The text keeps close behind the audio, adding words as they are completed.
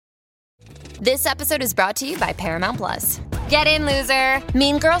This episode is brought to you by Paramount Plus. Get in, loser!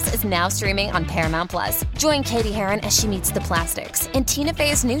 Mean Girls is now streaming on Paramount Plus. Join Katie Heron as she meets the plastics in Tina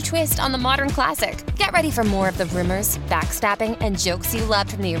Fey's new twist on the modern classic. Get ready for more of the rumors, backstabbing, and jokes you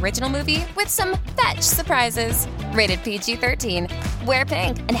loved from the original movie with some fetch surprises. Rated PG-13. Wear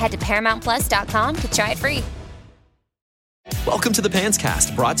pink and head to ParamountPlus.com to try it free. Welcome to the Pants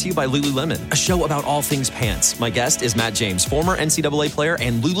Cast, brought to you by Lululemon, a show about all things pants. My guest is Matt James, former NCAA player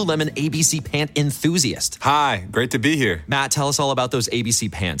and Lululemon ABC pant enthusiast. Hi, great to be here. Matt, tell us all about those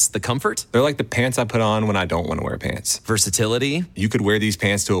ABC pants. The comfort? They're like the pants I put on when I don't want to wear pants. Versatility? You could wear these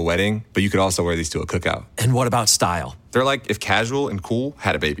pants to a wedding, but you could also wear these to a cookout. And what about style? They're like if casual and cool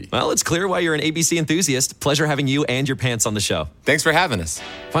had a baby. Well, it's clear why you're an ABC enthusiast. Pleasure having you and your pants on the show. Thanks for having us.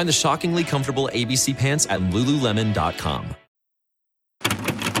 Find the shockingly comfortable ABC pants at Lululemon.com.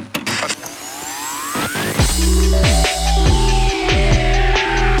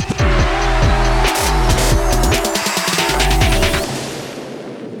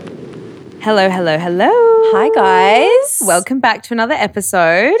 Hello. Hi, guys. Welcome back to another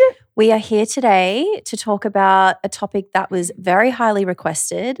episode. We are here today to talk about a topic that was very highly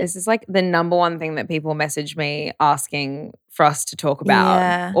requested. This is like the number one thing that people message me asking for us to talk about,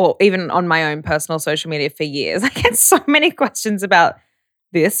 Yeah. or even on my own personal social media for years. I get so many questions about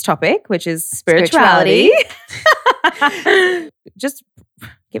this topic, which is spirituality. Just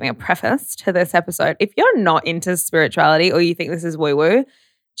giving a preface to this episode. If you're not into spirituality or you think this is woo-woo,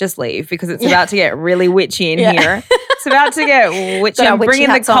 just leave because it's about to get really witchy in here. It's about to get witchy. I'm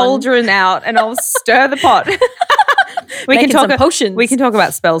bringing the cauldron out and I'll stir the pot. we can talk potions. We can talk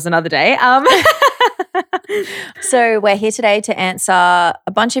about spells another day. So we're here today to answer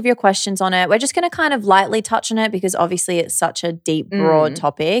a bunch of your questions on it. We're just going to kind of lightly touch on it because obviously it's such a deep, broad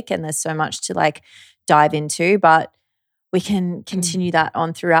topic and there's so much to like dive into, but we can continue that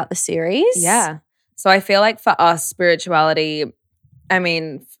on throughout the series. Yeah. So I feel like for us, spirituality, I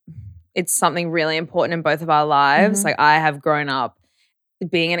mean, it's something really important in both of our lives. Like I have grown up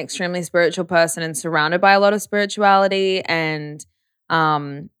being an extremely spiritual person and surrounded by a lot of spirituality, and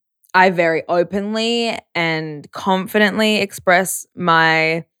I very openly and confidently express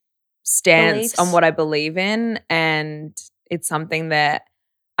my stance on what I believe in, and it's something that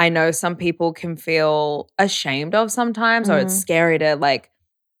I know some people can feel ashamed of sometimes, or it's scary to like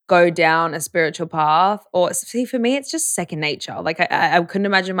go down a spiritual path. Or see, for me, it's just second nature. Like I couldn't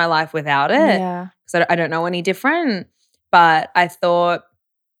imagine my life without it. Yeah. Because I don't know any different. But I thought,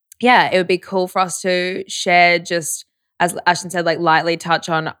 yeah, it would be cool for us to share, just as Ashton said, like lightly touch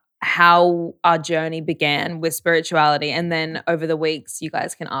on how our journey began with spirituality. And then over the weeks, you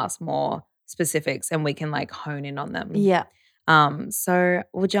guys can ask more specifics and we can like hone in on them. Yeah. So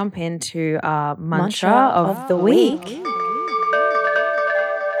we'll jump into our mantra of the week.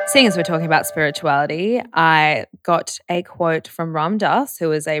 Seeing as we're talking about spirituality, I got a quote from Ram Dass,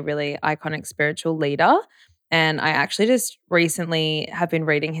 who is a really iconic spiritual leader. And I actually just recently have been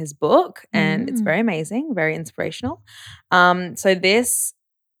reading his book and it's very amazing, very inspirational. So this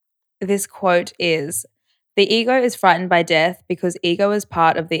quote is, "The ego is frightened by death because ego is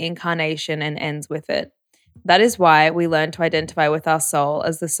part of the incarnation and ends with it. That is why we learn to identify with our soul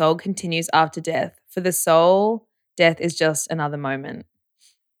as the soul continues after death. For the soul, death is just another moment."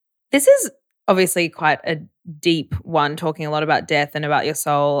 This is obviously quite a deep one, talking a lot about death and about your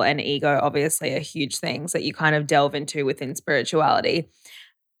soul, and ego obviously are huge things that you kind of delve into within spirituality.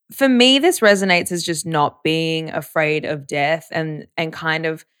 For me, this resonates as just not being afraid of death, and kind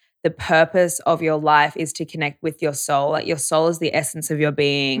of the purpose of your life is to connect with your soul. Like your soul is the essence of your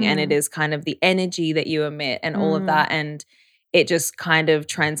being and it is kind of the energy that you emit and all of that, and it just kind of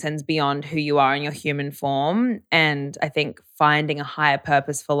transcends beyond who you are in your human form. And I think finding a higher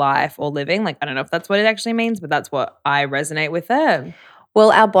purpose for life or living, like I don't know if that's what it actually means, but that's what I resonate with it.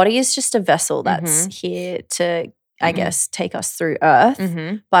 Well, our body is just a vessel that's here to, I guess, take us through earth.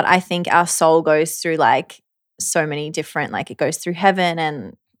 But I think our soul goes through like so many different, like it goes through heaven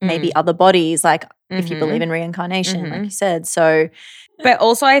and maybe other bodies, like if you believe in reincarnation, like you said. So, but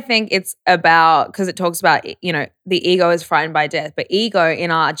also I think it's about, because it talks about, you know, the ego is frightened by death, but ego in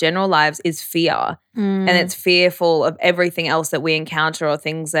our general lives is fear. And it's fearful of everything else that we encounter or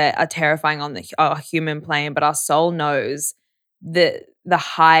things that are terrifying on our human plane. But our soul knows the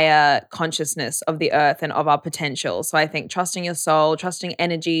higher consciousness of the earth and of our potential. So I think trusting your soul, trusting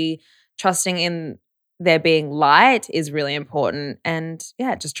energy, trusting in there being light is really important. And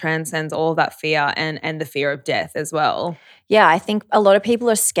yeah, it just transcends all of that fear and the fear of death as well. Yeah, I think a lot of people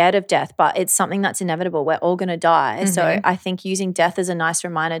are scared of death, but it's something that's inevitable. We're all going to die. So I think using death as a nice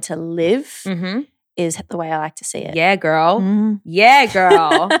reminder to live is the way I like to see it. Yeah, girl. Mhm. Yeah,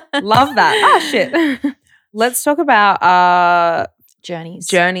 girl. Love that. Oh, shit. Let's talk about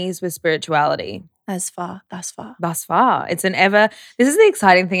journeys with spirituality. Thus far. Thus far. This is the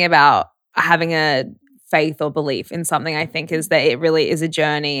exciting thing about having a faith or belief in something, I think, is that it really is a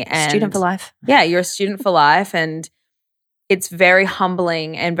journey. And student for life. Yeah, you're a student for life, and it's very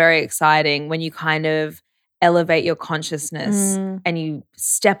humbling and very exciting when you kind of elevate your consciousness and you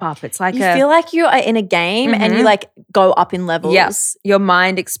step up. It's like you feel like you are in a game and you like go up in levels. Yes. Your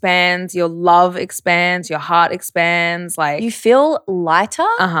mind expands, your love expands, your heart expands. Like you feel lighter.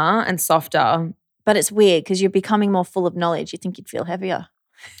 And softer. But it's weird because you're becoming more full of knowledge. You think you'd feel heavier.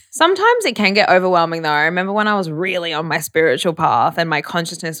 Sometimes it can get overwhelming though. I remember when I was really on my spiritual path and my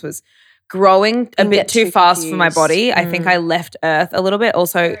consciousness was growing a bit too fast for my body. I think I left Earth a little bit.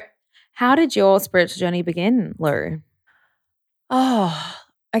 Also, how did your spiritual journey begin, Lou? Oh,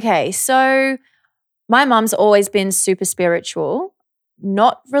 okay. So my mum's always been super spiritual,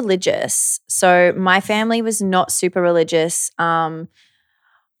 not religious. So my family was not super religious. I'm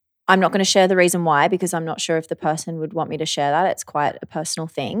not going to share the reason why because I'm not sure if the person would want me to share that. It's quite a personal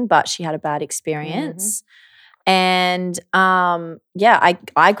thing, but she had a bad experience. And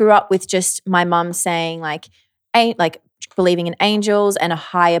I grew up with just my mum saying like believing in angels and a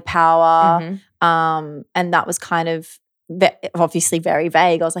higher power. And that was kind of obviously very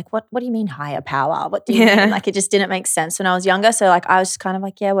vague. I was like, what do you mean higher power? What do you mean? Like it just didn't make sense when I was younger. So like I was kind of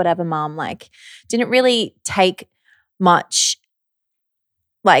like, yeah, whatever, mum. Like didn't really take much,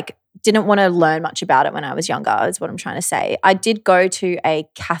 like didn't want to learn much about it when I was younger is what I'm trying to say. I did go to a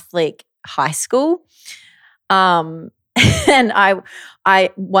Catholic high school. And I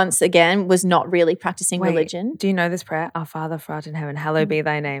once again was not really practicing religion. Do you know this prayer? Our Father, who art in heaven, hallowed be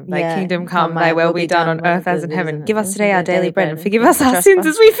thy name. Thy kingdom come, thy will be done on earth as in heaven. Give us today our daily bread and forgive us our sins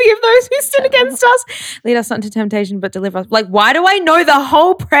as we forgive those who sin against us. Lead us not into temptation but deliver us. Like, why do I know the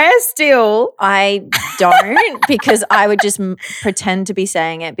whole prayer still? I don't because I would just pretend to be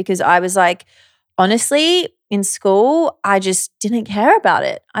saying it because I was like, honestly, in school, I just didn't care about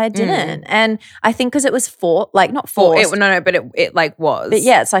it. I didn't. And I think because it was not forced. But it like was. But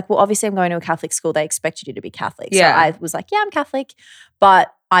yeah, it's like, well, obviously I'm going to a Catholic school. They expected you to be Catholic. Yeah. So I was like, yeah, I'm Catholic.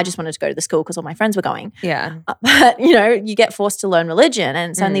 But I just wanted to go to the school because all my friends were going. Yeah. But, you get forced to learn religion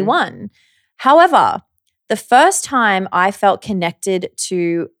and it's only one. However, the first time I felt connected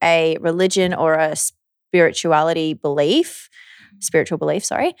to a religion or a spiritual belief,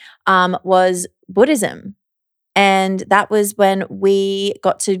 was Buddhism. And that was when we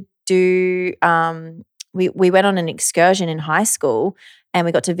got to do we went on an excursion in high school and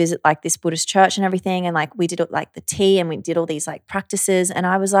we got to visit like this Buddhist church and everything, and like we did like the tea and we did all these like practices, and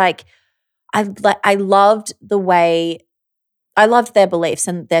I was like I loved their beliefs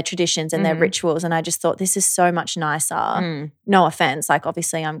and their traditions and their rituals, and I just thought this is so much nicer. No offense, like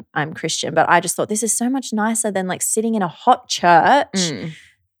obviously I'm Christian, but I just thought this is so much nicer than like sitting in a hot church.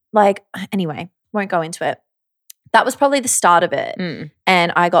 Like anyway, won't go into it. That was probably the start of it.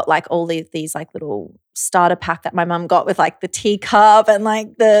 And I got like all these like little starter pack that my mum got with like the teacup and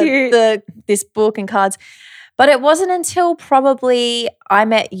like this book and cards. But it wasn't until probably I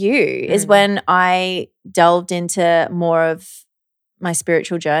met you is when I delved into more of my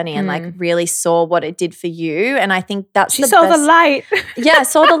spiritual journey and like really saw what it did for you. And I think that's the light. Yeah, I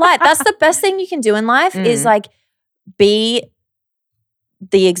saw the light. That's the best thing you can do in life is like be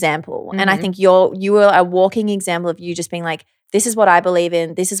the example. And I think you were a walking example of you just being like, this is what I believe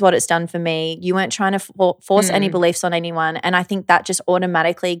in. This is what it's done for me. You weren't trying to force any beliefs on anyone. And I think that just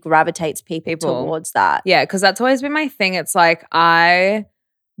automatically gravitates people towards that. Yeah, because that's always been my thing. It's like I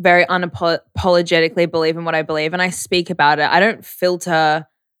very unapologetically believe in what I believe and I speak about it. I don't filter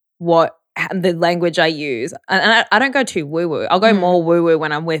the language I use. And I don't go too woo-woo. I'll go more woo-woo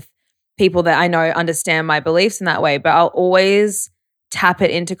when I'm with people that I know understand my beliefs in that way. But I'll always tap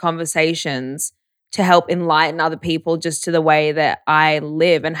it into conversations to help enlighten other people just to the way that I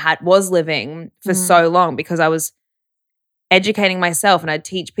live and was living for so long, because I was educating myself and I'd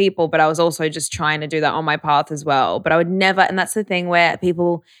teach people, but I was also just trying to do that on my path as well. But I would never, and that's the thing where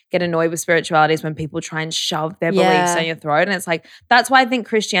people get annoyed with spirituality is when people try and shove their beliefs down your throat. And it's like, that's why I think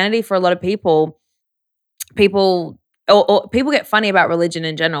Christianity for a lot of people or people get funny about religion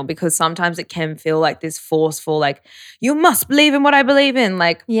in general, because sometimes it can feel like this forceful, like, you must believe in what I believe in.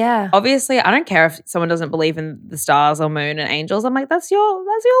 Like, obviously, I don't care if someone doesn't believe in the stars or moon and angels. I'm like, that's your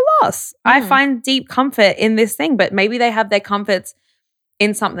loss. I find deep comfort in this thing, but maybe they have their comforts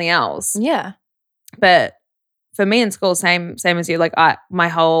in something else. Yeah. But for me in school, same as you, like my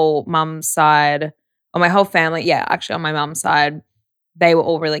whole mum's side, or my whole family, actually on my mum's side, they were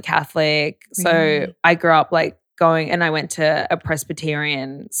all really Catholic. So Really? I grew up like going, and I went to a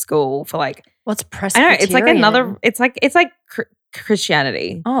Presbyterian school for like, What's I Presbyterian? know, it's like another, it's like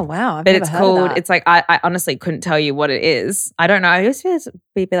Christianity. Oh, wow. I've But never it's heard called, of that. it's like, I honestly couldn't tell you what it is. I don't know. I used to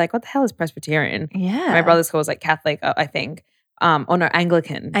be like, what the hell is Presbyterian? Yeah. My brother's school was like Catholic, I think. Or no,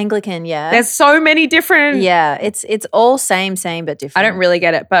 Anglican. Anglican, yeah. There's so many different. Yeah, it's all same, but different. I don't really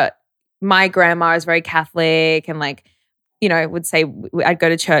get it, but my grandma is very Catholic and like, you know, would say I'd go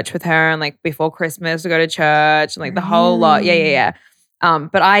to church with her and like before Christmas we'd go to church and like the whole lot. Yeah.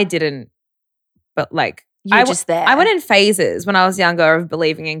 But I didn't, but like You were just there. I went in phases when I was younger of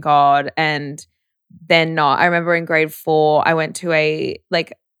believing in God and then not. I remember in grade 4, I went to a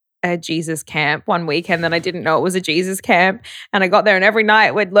Jesus camp one weekend, and I didn't know it was a Jesus camp. And I got there and every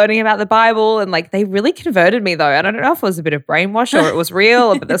night we're learning about the Bible, and like they really converted me though. And I don't know if it was a bit of brainwash or it was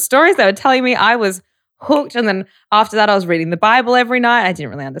real, but the stories they were telling me, I was hooked. And then after that I was reading the Bible every night. I didn't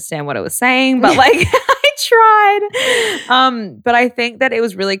really understand what it was saying, but like I tried. But I think that it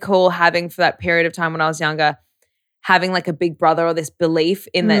was really cool having, for that period of time when I was younger, having like a big brother or this belief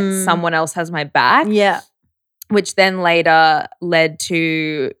in that someone else has my back. Yeah. Which then later led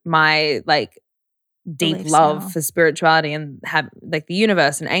to my like deep Beliefs love now. for spirituality and have like the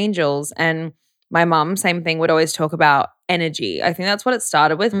universe and angels. And my mum, same thing, would always talk about energy. I think that's what it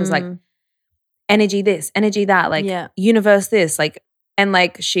started with, was like energy this, energy that, like universe this, like, and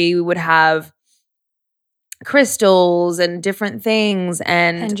like she would have crystals and different things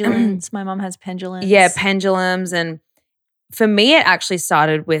and Pendulums. My mom has pendulums. Yeah, pendulums. And for me, it actually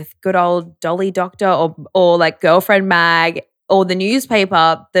started with good old Dolly Doctor or like Girlfriend Mag or the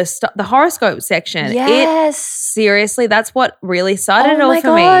newspaper, the horoscope section. Yes. Seriously, that's what really started it all for me.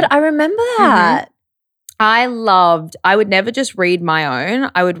 Oh my God, I remember that. I would never just read my own.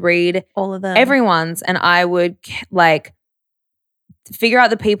 I would read all of them, everyone's, and I would like figure out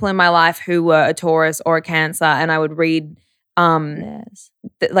the people in my life who were a Taurus or a Cancer, and I would read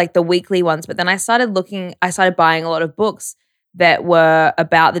like the weekly ones. But then I started buying a lot of books that were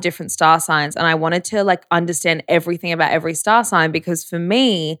about the different star signs, and I wanted to like understand everything about every star sign, because for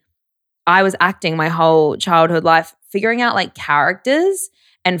me, I was acting my whole childhood life, figuring out like characters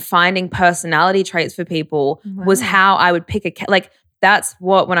and finding personality traits for people was how I would pick like that's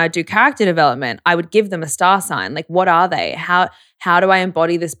what, when I do character development, I would give them a star sign. Like, what are they? How do I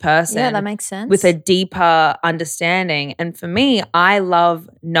embody this person? Yeah, that makes sense. With a deeper understanding. And for me, I love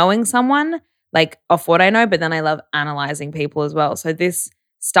knowing someone like off what I know, but then I love analyzing people as well. So this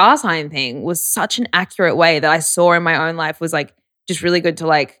star sign thing was such an accurate way that I saw in my own life, was like just really good to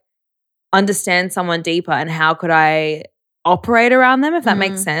like understand someone deeper and how could I operate around them, if that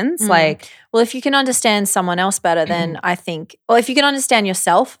makes sense. Like, well, if you can understand someone else better, then I think, well, if you can understand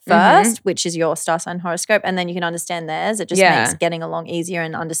yourself first, which is your star sign horoscope, and then you can understand theirs, it just makes getting along easier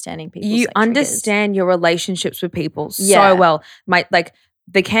and understanding people. You understand your relationships with people so well.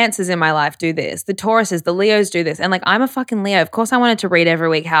 The Cancers in my life do this. The Tauruses, the Leos do this. And like, I'm a fucking Leo. Of course I wanted to read every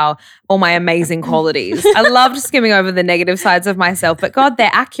week how all my amazing qualities. I loved skimming over the negative sides of myself, but God,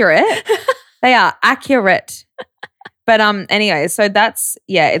 they're accurate. They are accurate. But anyway, so that's,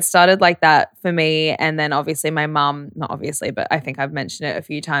 it started like that for me. And then obviously my mum, not obviously, but I think I've mentioned it a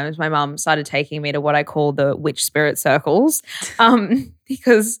few times, my mum started taking me to what I call the witch spirit circles.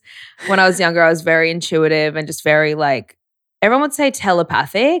 Because when I was younger, I was very intuitive and just very like, everyone would say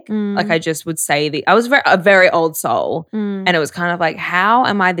telepathic. Like I just would say I was a very old soul. And it was kind of like, how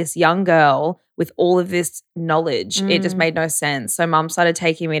am I this young girl with all of this knowledge? It just made no sense. So mum started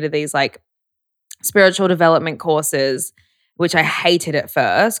taking me to these like spiritual development courses, which I hated at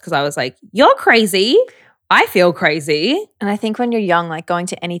first because I was like, you're crazy. I feel crazy. And I think when you're young, like going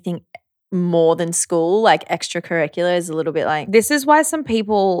to anything more than school, like extracurricular, is a little bit like. This is why some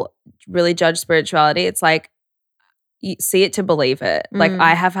people really judge spirituality. It's like, you see it to believe it. Like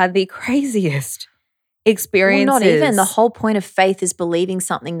I have had the craziest experiences. Well, not even. The whole point of faith is believing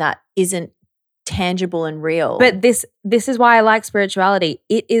something that isn't tangible and real. But this is why I like spirituality.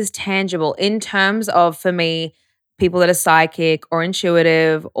 It is tangible in terms of, for me, people that are psychic or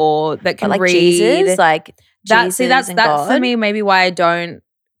intuitive or that can like read. Jesus, like that's God. for me maybe why I don't,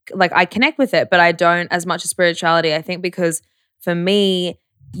 like, I connect with it, but I don't as much as spirituality. I think because for me,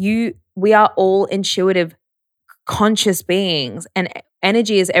 we are all intuitive, conscious beings, and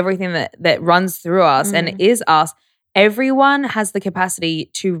energy is everything that runs through us and is us. Everyone has the capacity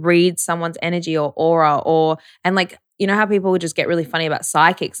to read someone's energy or aura, and like, you know how people would just get really funny about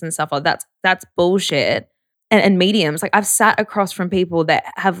psychics and stuff like that. That's bullshit. and mediums. Like I've sat across from people that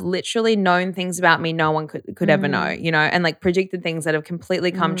have literally known things about me no one could ever know, you know, and like predicted things that have completely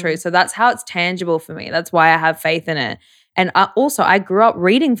come true. So that's how it's tangible for me. That's why I have faith in it. And I grew up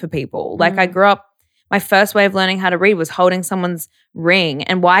reading for people. Like I grew up, my first way of learning how to read was holding someone's ring.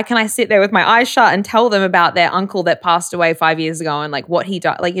 And why can I sit there with my eyes shut and tell them about their uncle that passed away 5 years ago and like what he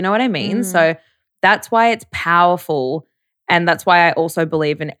died? Like, you know what I mean? So that's why it's powerful. And that's why I also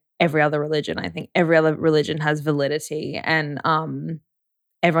believe in every other religion. I think every other religion has validity, and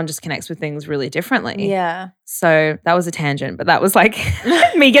everyone just connects with things really differently. Yeah. So that was a tangent, but that was like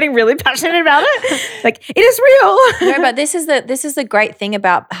me getting really passionate about it. Like it is real. No, but this is the great thing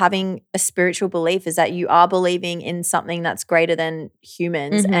about having a spiritual belief, is that you are believing in something that's greater than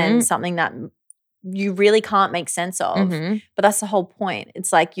humans and something that you really can't make sense of. But that's the whole point.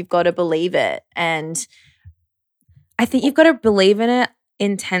 It's like you've got to believe it. And I think you've got to believe in it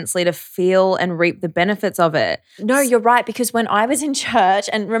intensely to feel and reap the benefits of it. No, you're right, because when I was in church,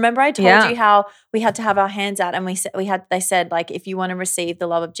 and remember I told you how we had to have our hands out, and they said like, if you want to receive the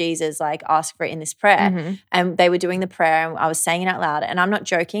love of Jesus, like ask for it in this prayer. And they were doing the prayer and I was saying it out loud, and I'm not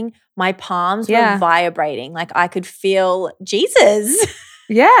joking, my palms were vibrating, like I could feel Jesus.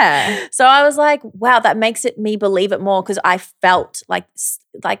 Yeah. So I was like, wow, that makes me believe it more, because I felt like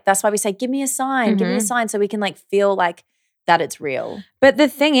that's why we say, give me a sign, give me a sign, so we can like feel like that it's real. But the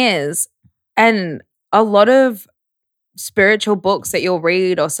thing is, and a lot of spiritual books that you'll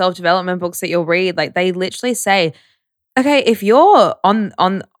read or self-development books that you'll read, like they literally say, okay, if you're on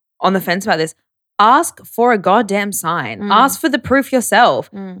the fence about this, ask for a goddamn sign. Ask for the proof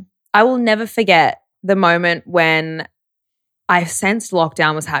yourself. I will never forget the moment when I sensed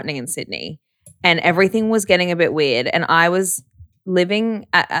lockdown was happening in Sydney and everything was getting a bit weird, and I was living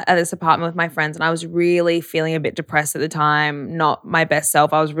at this apartment with my friends, and I was really feeling a bit depressed at the time, not my best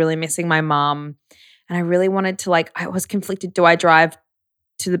self. I was really missing my mum, and I really wanted to I was conflicted. Do I drive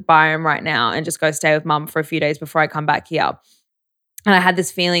to the Byron right now and just go stay with mum for a few days before I come back here? And I had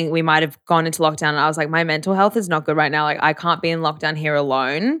this feeling we might have gone into lockdown, and I was like, my mental health is not good right now. Like I can't be in lockdown here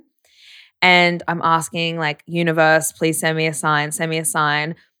alone. And I'm asking like, universe, please send me a sign, send me a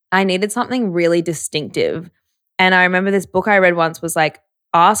sign. I needed something really distinctive. And I remember this book I read once was like,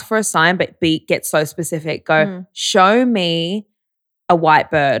 ask for a sign, but get so specific. Go, show me a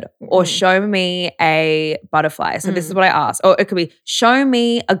white bird or show me a butterfly. So this is what I asked. Or it could be, show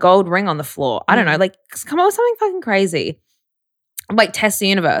me a gold ring on the floor. I don't know, like come up with something fucking crazy. Like test the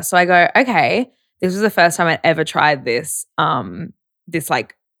universe. So I go, okay, this was the first time I'd ever tried this, this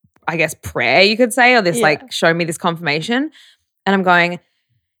like, I guess prayer you could say, or this like, show me this confirmation. And I'm going,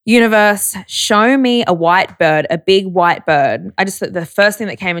 universe, show me a white bird, a big white bird. The first thing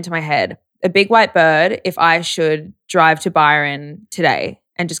that came into my head, a big white bird, if I should drive to Byron today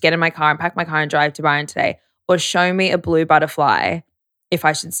and just get in my car and pack my car and drive to Byron today, or show me a blue butterfly if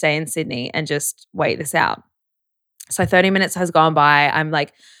I should stay in Sydney and just wait this out. So 30 minutes has gone by. I'm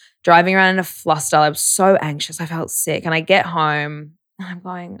like driving around in a fluster. I was so anxious. I felt sick. And I get home and I'm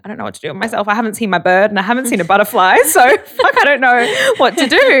going, I don't know what to do with myself. I haven't seen my bird and I haven't seen a butterfly. So I don't know what to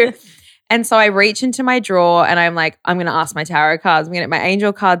do. And so I reach into my drawer and I'm like, I'm going to ask my tarot cards. I'm going to get my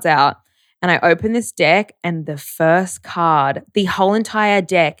angel cards out. And I open this deck, and the first card, the whole entire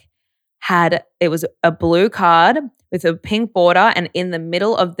deck it was a blue card with a pink border, and in the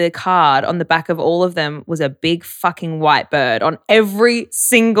middle of the card, on the back of all of them, was a big fucking white bird on every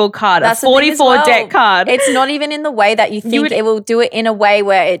single card. That's a 44 deck card. It's not even in the way that you think it will do it, in a way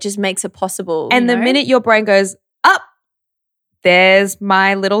where it just makes it possible. And the minute your brain goes, up, there's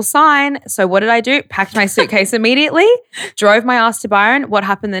my little sign. So what did I do? Packed my suitcase immediately, drove my ass to Byron. What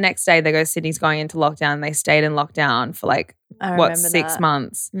happened the next day? They go, Sydney's going into lockdown. They stayed in lockdown for 6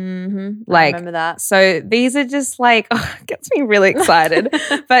 months. Mm-hmm. I remember that. So these are just it gets me really excited.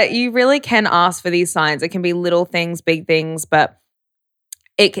 But you really can ask for these signs. It can be little things, big things, but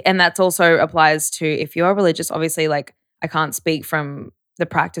and that's also applies to if you're religious. Obviously, I can't speak from the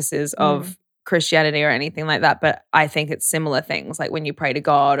practices of Christianity or anything like that, but I think it's similar things, like when you pray to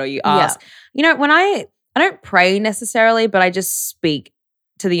God or you ask. You know, when I don't pray necessarily, but I just speak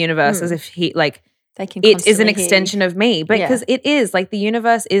to the universe as if it is an extension of me, because it is, like, the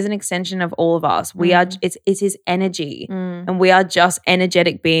universe is an extension of all of us. We are, it is energy, and we are just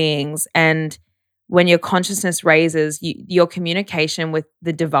energetic beings. And when your consciousness raises, your communication with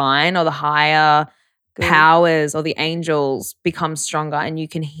the divine or the higher powers or the angels becomes stronger, and you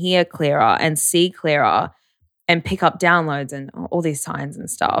can hear clearer and see clearer and pick up downloads and all these signs and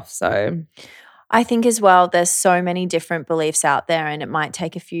stuff. So I think as well, there's so many different beliefs out there, and it might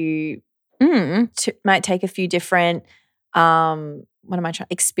take a few different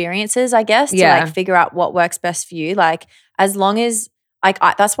experiences, I guess, to like figure out what works best for you. Like as long as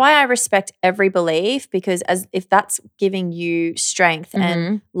that's why I respect every belief, because if that's giving you strength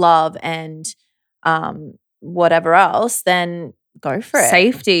and love and whatever else, then go for it.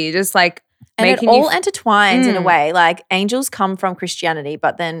 Safety, just like and it all intertwines in a way. Like angels come from Christianity,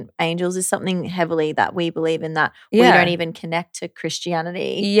 but then angels is something heavily that we believe in that we don't even connect to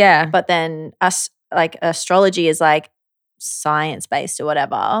Christianity. Yeah. But then us, like astrology is like science-based or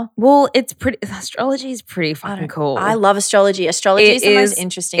whatever. Well, astrology is pretty fucking cool. I love astrology. Astrology is the most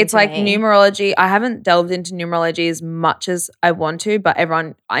interesting It's to like me. numerology. I haven't delved into numerology as much as I want to, but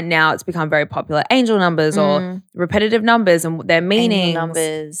now it's become very popular. Angel numbers or repetitive numbers and their meanings. Angel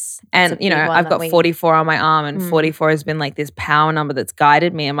numbers. And, I've got 44 on my arm, and 44 has been like this power number that's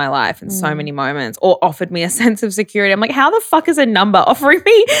guided me in my life in so many moments, or offered me a sense of security. I'm like, how the fuck is a number offering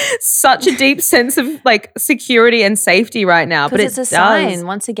me such a deep sense of like security and safety right now? But it's a sign,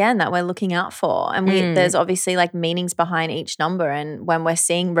 once again, that we're looking out for. And there's obviously like meanings behind each number. And when we're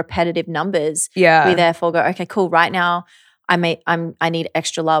seeing repetitive numbers, we therefore go, okay, cool, right now I need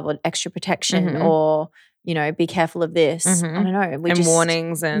extra love or extra protection or, be careful of this. I don't know.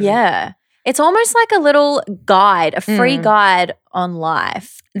 Warnings and it's almost like a little guide, a free guide on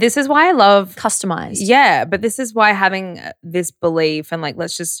life. This is why I love customized. Yeah, but this is why having this belief and like,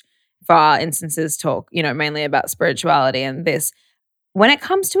 let's just for our instances talk, mainly about spirituality and this. When it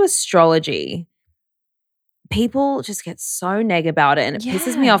comes to astrology, people just get so neg about it, and it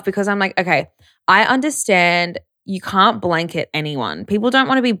pisses me off because I'm like, okay, I understand you can't blanket anyone. People don't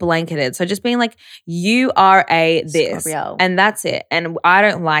want to be blanketed. So just being like, you are a this Scorpio. And that's it. And I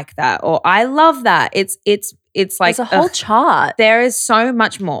don't like that, or I love that. It's like there's a whole chart. There is so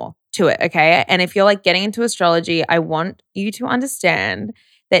much more to it, okay? And if you're like getting into astrology, I want you to understand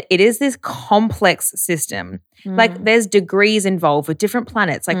that it is this complex system. Like there's degrees involved with different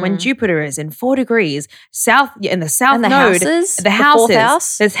planets. Like when Jupiter is in 4 degrees, in the south and the node, houses, the houses, fourth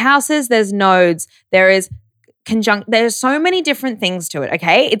house. There's houses, there's nodes, there is there's so many different things to it,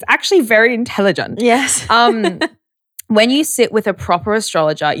 okay? It's actually very intelligent. Yes. When you sit with a proper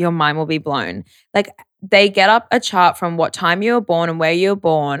astrologer, your mind will be blown. Like they get up a chart from what time you were born and where you were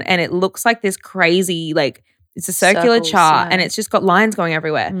born, and it looks like this crazy, like it's a circular chart and it's just got lines going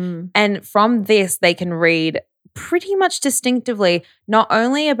everywhere. And from this, they can read pretty much distinctively not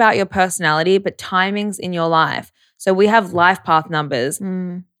only about your personality, but timings in your life. So we have life path numbers.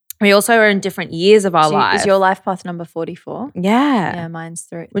 We also are in different years of our life. Is your life path number 44? Yeah. Yeah, mine's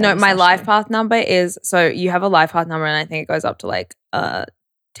 3. No, my life path number is, so you have a life path number and I think it goes up to like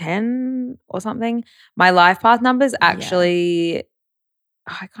 10 or something. My life path number is actually,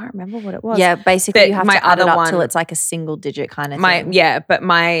 I can't remember what it was. Yeah, basically but you have to add it up till it's like a single digit kind of thing. Yeah, but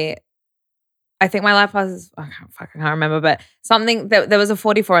I think my life path is, I can't remember, but something, there was a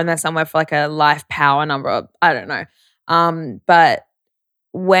 44 in there somewhere for like a life power number. I don't know. But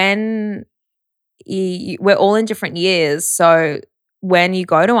when we're all in different years, so when you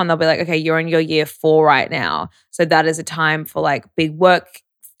go to one, they'll be like, okay, you're in your year 4 right now. So that is a time for like big work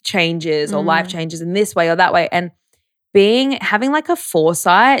changes or life changes in this way or that way. And having like a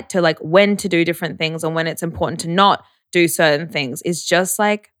foresight to like when to do different things and when it's important to not do certain things is just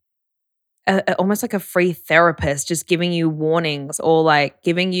like almost like a free therapist, just giving you warnings or like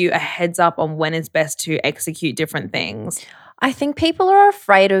giving you a heads up on when it's best to execute different things. I think people are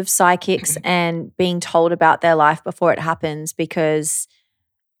afraid of psychics and being told about their life before it happens because,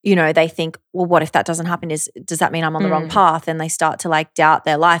 they think, well, what if that doesn't happen? Does that mean I'm on the wrong path? And they start to like doubt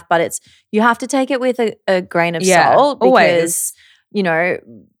their life. But you have to take it with a grain of salt because,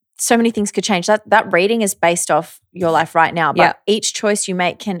 so many things could change. That reading is based off your life right now, but each choice you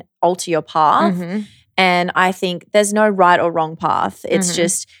make can alter your path. And I think there's no right or wrong path. It's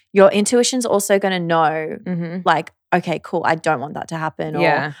just your intuition's also going to know like, okay, cool, I don't want that to happen.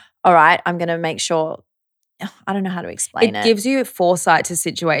 Or, all right, I'm going to make sure, I don't know how to explain it. It gives you foresight to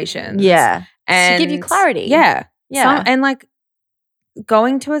situations. Yeah. And to give you clarity. Yeah. Yeah. And like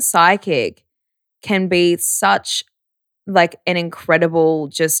going to a psychic can be such like an incredible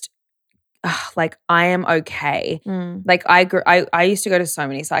just like I am okay. Like I used to go to so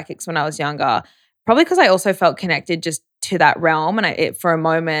many psychics when I was younger, probably because I also felt connected just to that realm. And for a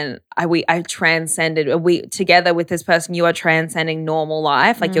moment, I transcended. Together with this person, you are transcending normal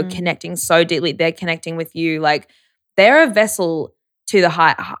life. Like you're connecting so deeply. They're connecting with you. Like they're a vessel to the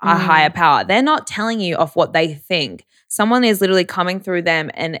higher power. They're not telling you off what they think. Someone is literally coming through them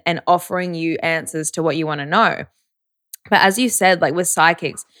and offering you answers to what you want to know. But as you said, like with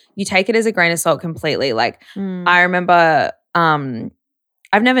psychics, you take it as a grain of salt completely. Like I remember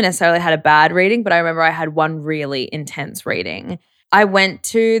I've never necessarily had a bad reading, but I remember I had one really intense reading I went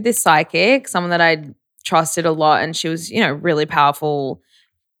to this psychic, someone that I trusted a lot, and she was, really powerful,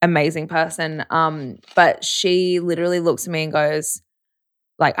 amazing person. But she literally looks at me and goes,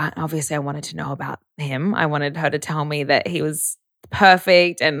 like, obviously I wanted to know about him. I wanted her to tell me that he was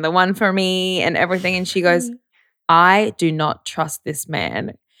perfect and the one for me and everything. And she goes, I do not trust this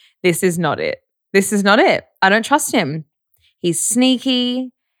man. This is not it. This is not it. I don't trust him. He's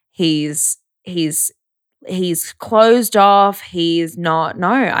sneaky. He's closed off. He's not.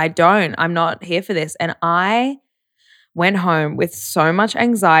 No, I don't. I'm not here for this. And I went home with so much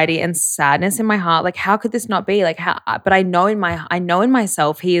anxiety and sadness in my heart. Like, how could this not be? Like, how? But I know in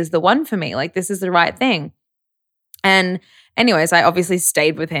myself, he is the one for me. Like, this is the right thing. And anyways, I obviously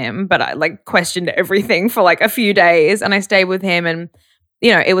stayed with him, but I like questioned everything for like a few days, and I stayed with him, and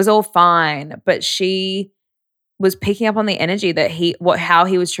it was all fine. But she was picking up on the energy that how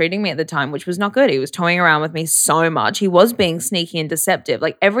he was treating me at the time, which was not good. He was toying around with me so much. He was being sneaky and deceptive.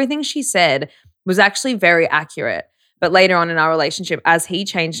 Like, everything she said was actually very accurate. But later on in our relationship, as he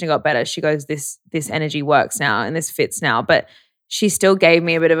changed and got better, she goes, this energy works now and this fits now. But she still gave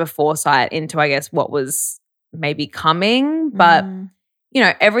me a bit of a foresight into, I guess, what was maybe coming. But,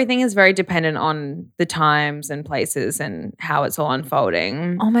 everything is very dependent on the times and places and how it's all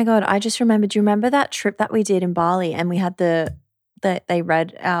unfolding. Oh my God, I just remembered. Do you remember that trip that we did in Bali and we had they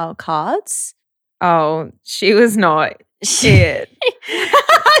read our cards? Oh, she was not shit.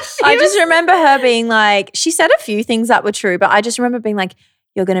 I just remember her being like, she said a few things that were true, but I just remember being like,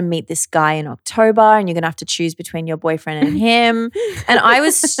 you're going to meet this guy in October and you're going to have to choose between your boyfriend and him. And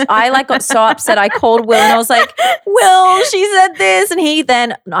I like got so upset. I called Will and I was like, Will, she said this. And he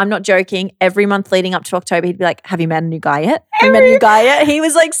then, I'm not joking, every month leading up to October, he'd be like, have you met a new guy yet? Have you met a new guy yet? He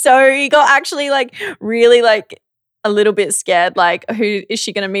was like, he got actually like really like a little bit scared, like, who is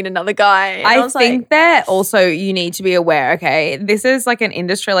she going to meet another guy? And I think that also you need to be aware, okay, this is like an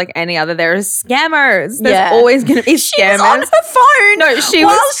industry like any other. There are scammers. There's always going to be scammers. She was on her phone while she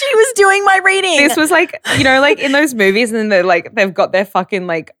was doing my reading. This was like, like in those movies, and then they're like, they've got their fucking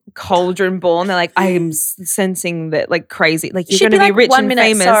like cauldron ball, and they're like, I am sensing that like crazy. Like, you're going to be rich and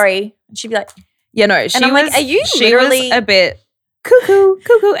famous. Sorry. She'd be like, yeah, no. I'm like, are you literally was a bit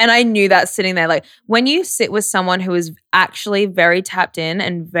cuckoo. And I knew that sitting there. Like, when you sit with someone who is actually very tapped in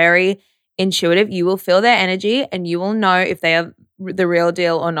and very intuitive, you will feel their energy and you will know if they are the real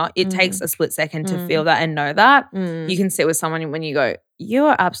deal or not. It takes a split second to feel that and know that. You can sit with someone when you go, you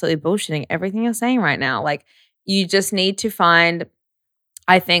are absolutely bullshitting everything you're saying right now. Like, you just need to find,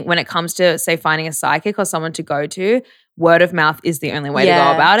 I think when it comes to, say, finding a psychic or someone to go to, word of mouth is the only way to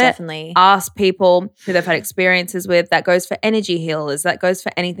go about definitely. It. Ask people who they've had experiences with. That goes for energy healers. That goes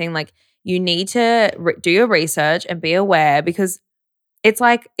for anything. Like, you need to do your research and be aware, because it's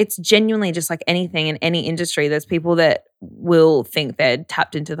like, it's genuinely just like anything in any industry. There's people that will think they're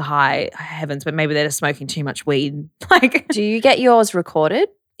tapped into the high heavens, but maybe they're just smoking too much weed. Like, do you get yours recorded?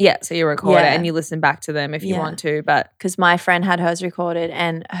 Yeah, so you record it and you listen back to them if you want to. But because my friend had hers recorded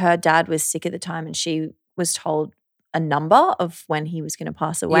and her dad was sick at the time, and she was told a number of when he was going to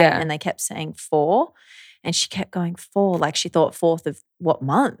pass away, and they kept saying 4, and she kept going 4, like she thought 4th of what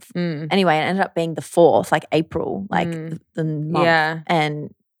month. Anyway, it ended up being the 4th, like April, like the month.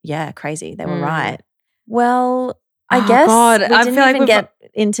 And crazy, they were right. Well, I guess we didn't even get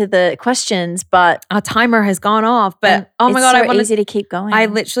into the questions, but our timer has gone off. But oh my God, it's so easy to keep going. I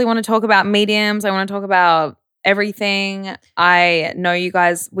literally want to talk about mediums. I want to talk about everything. I know you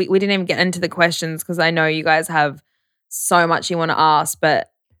guys, we didn't even get into the questions because I know you guys have so much you want to ask,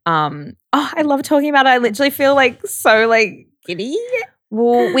 but I love talking about it. I literally feel like so like giddy.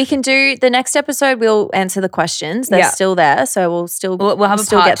 Well, we can do the next episode. We'll answer the questions. They're still there, so we'll have a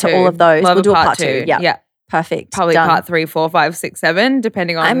part 2. To all of those. We'll do a part 2. Yeah, perfect. Probably done. Part 3, 4, 5, 6, 7,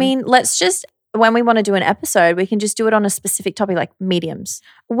 depending on. I mean, let's just, when we want to do an episode, we can just do it on a specific topic, like mediums.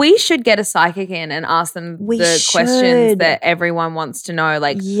 We should get a psychic in and ask them questions that everyone wants to know.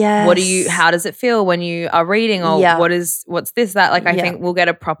 Like, how does it feel when you are reading, or what's this, that? Like, I think we'll get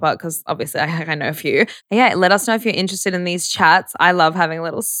a proper, because obviously I know a few. Yeah, let us know if you're interested in these chats. I love having a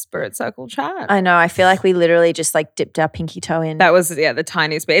little spirit circle chat. I know. I feel like we literally just like dipped our pinky toe in. That was, the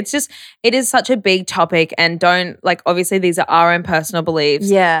tiniest bit. It is such a big topic, and don't, like, obviously these are our own personal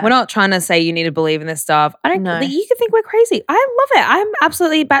beliefs. Yeah. We're not trying to say you need to believe in this stuff. I don't know. You can think we're crazy. I love it. I'm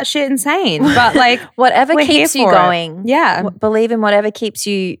absolutely batshit insane, but like whatever keeps you going. Yeah. Believe in whatever keeps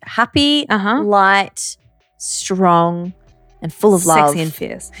you happy, light, strong, and full of love. Sexy and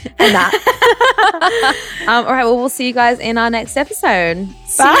fierce. And that. All right. Well, we'll see you guys in our next episode.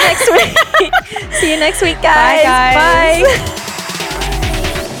 See you next week. See you next week, guys. Bye, guys.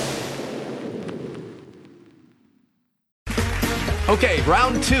 Bye. Okay,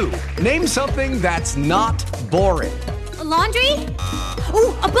 round 2. Name something that's not boring. A laundry?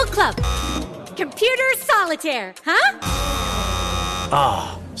 Ooh, a book club. Computer solitaire, huh?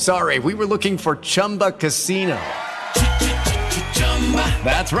 Ah, oh, sorry, we were looking for Chumba Casino.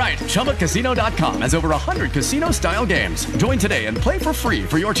 That's right. ChumbaCasino.com has over 100 casino-style games. Join today and play for free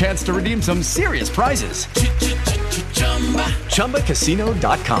for your chance to redeem some serious prizes.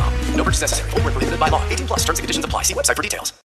 ChumbaCasino.com. No purchase necessary. Void where prohibited by law. 18+ terms and conditions apply. See website for details.